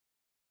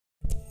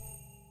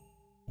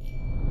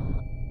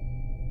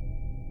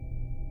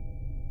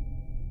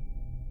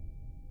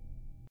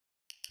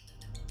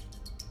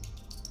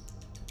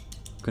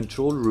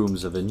Control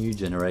rooms of a new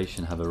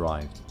generation have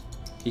arrived.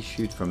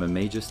 Issued from a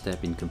major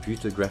step in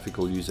computer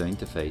graphical user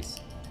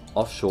interface,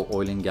 offshore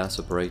oil and gas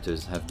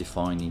operators have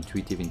defined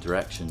intuitive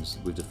interactions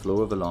with the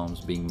flow of alarms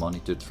being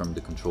monitored from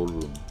the control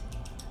room.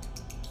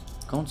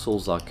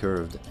 Consoles are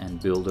curved and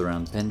built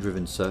around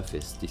pen-driven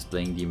surface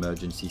displaying the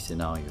emergency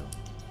scenario.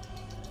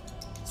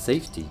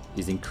 Safety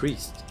is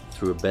increased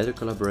through a better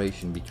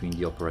collaboration between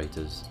the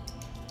operators.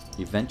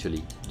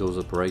 Eventually, those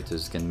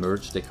operators can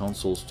merge their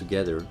consoles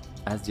together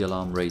as the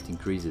alarm rate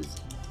increases.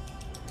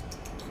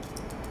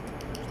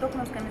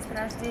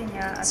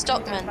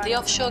 Stockman, the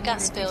offshore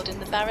gas field in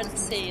the Barents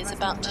Sea, is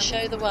about to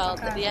show the world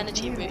that the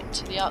energy route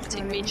to the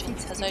Arctic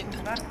regions has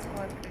opened.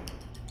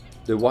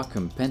 The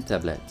Wacom Pen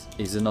Tablet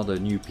is another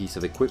new piece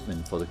of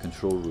equipment for the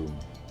control room.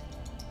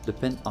 The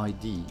Pen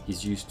ID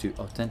is used to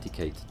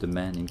authenticate the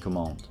man in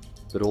command,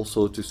 but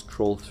also to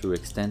scroll through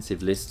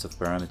extensive lists of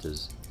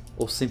parameters,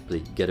 or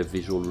simply get a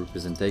visual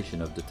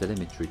representation of the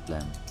telemetry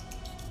plan.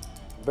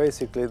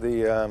 Basically,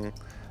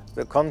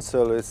 the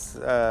console is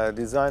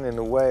designed in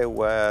a way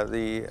where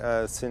the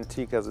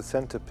Cintiq as a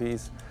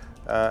centerpiece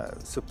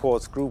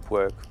supports group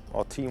work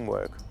or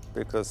teamwork,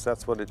 because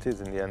that's what it is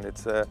in the end.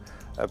 It's a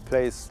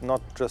place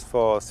not just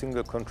for a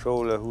single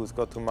controller who's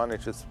got to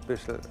manage a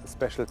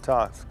special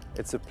task.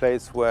 It's a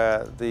place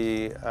where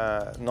the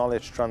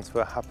knowledge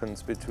transfer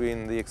happens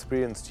between the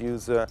experienced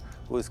user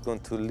who is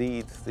going to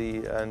lead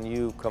the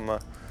newcomer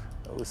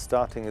who's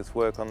starting his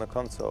work on the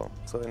console.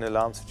 So in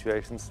alarm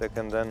situations they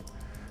can then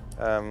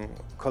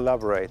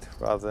collaborate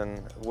rather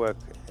than work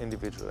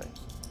individually.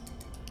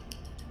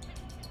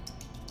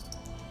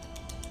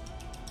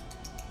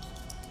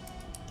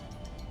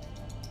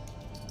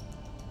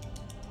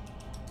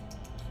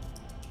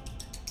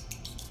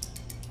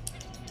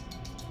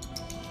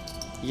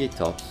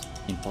 RIVOPS,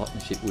 in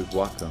partnership with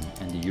Wacom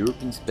and the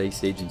European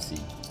Space Agency,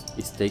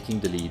 is taking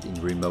the lead in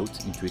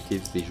remote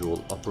intuitive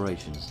visual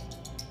operations.